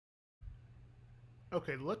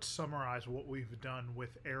Okay, let's summarize what we've done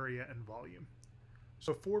with area and volume.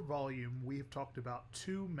 So for volume, we've talked about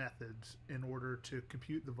two methods in order to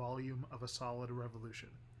compute the volume of a solid revolution.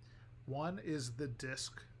 One is the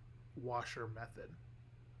disk washer method.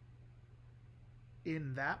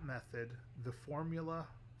 In that method, the formula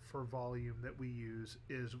for volume that we use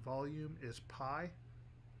is volume is pi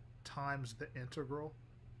times the integral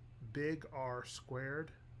big R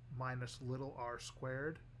squared minus little r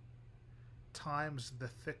squared times the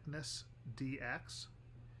thickness dx,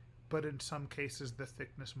 but in some cases the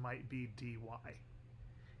thickness might be dy.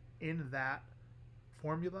 In that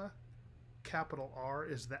formula, capital R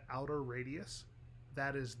is the outer radius,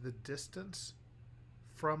 that is the distance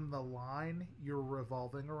from the line you're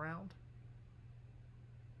revolving around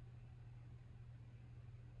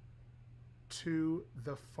to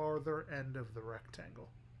the farther end of the rectangle.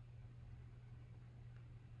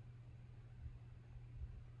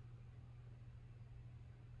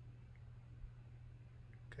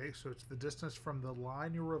 Okay, so it's the distance from the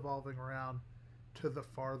line you're revolving around to the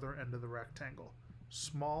farther end of the rectangle.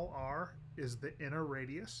 Small r is the inner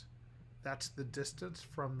radius. That's the distance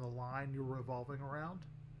from the line you're revolving around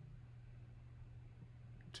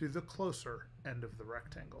to the closer end of the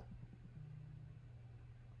rectangle.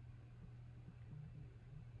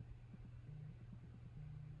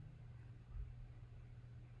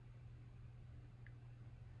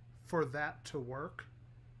 For that to work,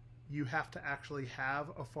 you have to actually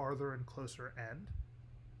have a farther and closer end.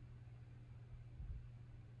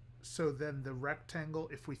 So then the rectangle,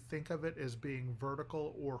 if we think of it as being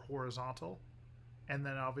vertical or horizontal, and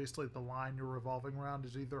then obviously the line you're revolving around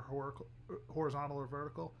is either horizontal or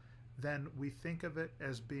vertical, then we think of it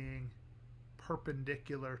as being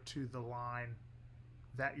perpendicular to the line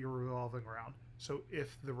that you're revolving around. So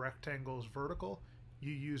if the rectangle is vertical,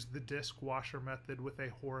 you use the disk washer method with a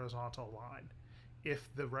horizontal line.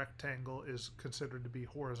 If the rectangle is considered to be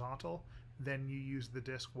horizontal, then you use the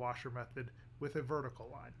disk washer method with a vertical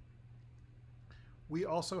line. We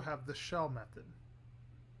also have the shell method.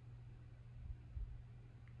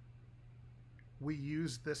 We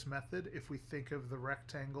use this method if we think of the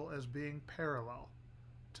rectangle as being parallel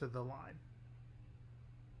to the line.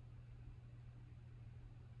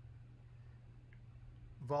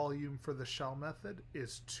 Volume for the shell method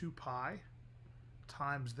is 2 pi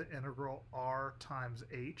times the integral r times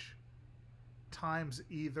h times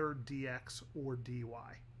either dx or dy.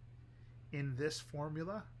 In this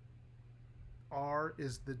formula, r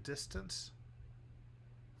is the distance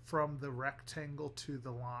from the rectangle to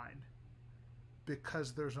the line.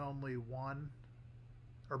 Because there's only one,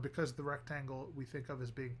 or because the rectangle we think of as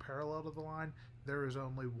being parallel to the line, there is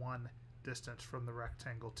only one distance from the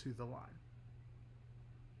rectangle to the line.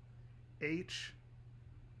 H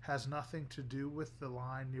has nothing to do with the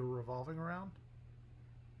line you're revolving around.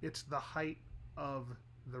 It's the height of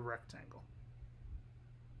the rectangle.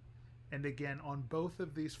 And again, on both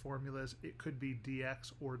of these formulas, it could be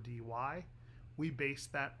dx or dy. We base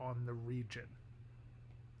that on the region.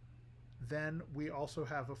 Then we also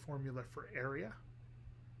have a formula for area.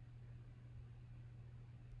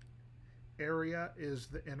 Area is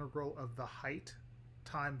the integral of the height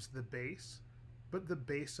times the base, but the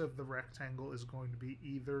base of the rectangle is going to be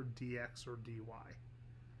either dx or dy.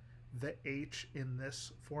 The h in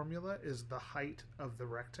this formula is the height of the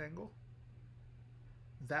rectangle.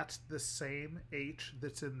 That's the same h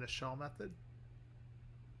that's in the shell method.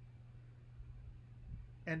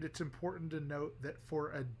 And it's important to note that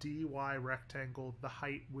for a dy rectangle, the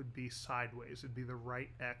height would be sideways. It'd be the right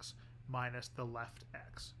x minus the left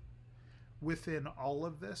x. Within all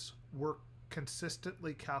of this, we're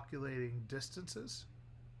consistently calculating distances.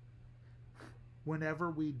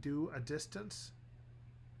 Whenever we do a distance,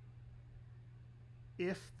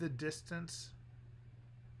 if the distance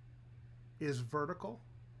is vertical,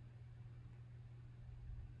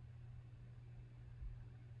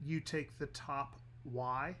 you take the top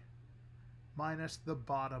y minus the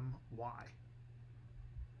bottom y.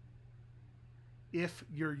 If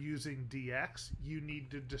you're using dx, you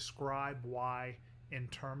need to describe y in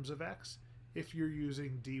terms of x. If you're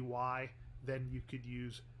using dy, then you could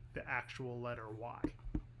use the actual letter y.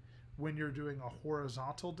 When you're doing a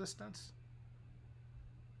horizontal distance,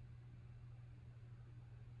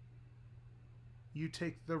 you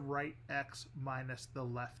take the right x minus the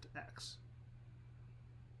left x.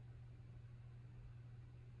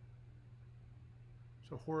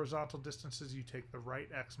 So horizontal distances, you take the right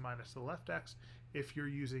x minus the left x. If you're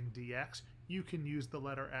using dx, you can use the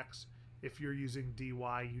letter x. If you're using dy,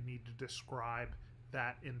 you need to describe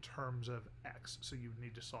that in terms of x. So you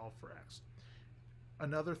need to solve for x.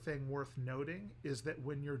 Another thing worth noting is that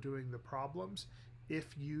when you're doing the problems,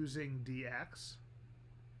 if using dx,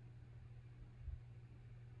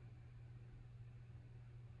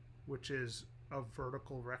 which is a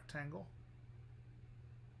vertical rectangle,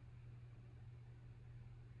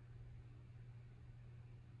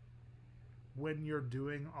 when you're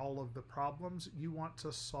doing all of the problems, you want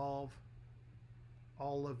to solve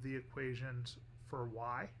all of the equations for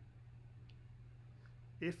y.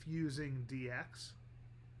 If using dx,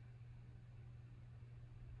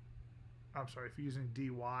 I'm sorry, if using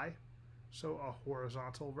dy, so a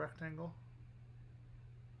horizontal rectangle,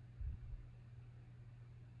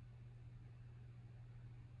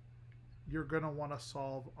 you're going to want to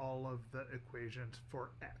solve all of the equations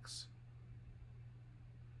for x.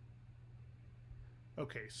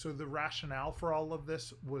 Okay, so the rationale for all of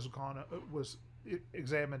this was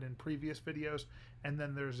examined in previous videos, and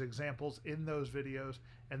then there's examples in those videos,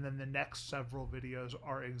 and then the next several videos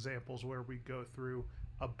are examples where we go through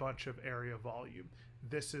a bunch of area volume.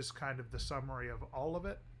 This is kind of the summary of all of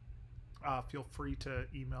it. Feel free to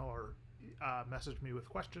email or message me with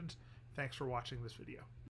questions. Thanks for watching this video.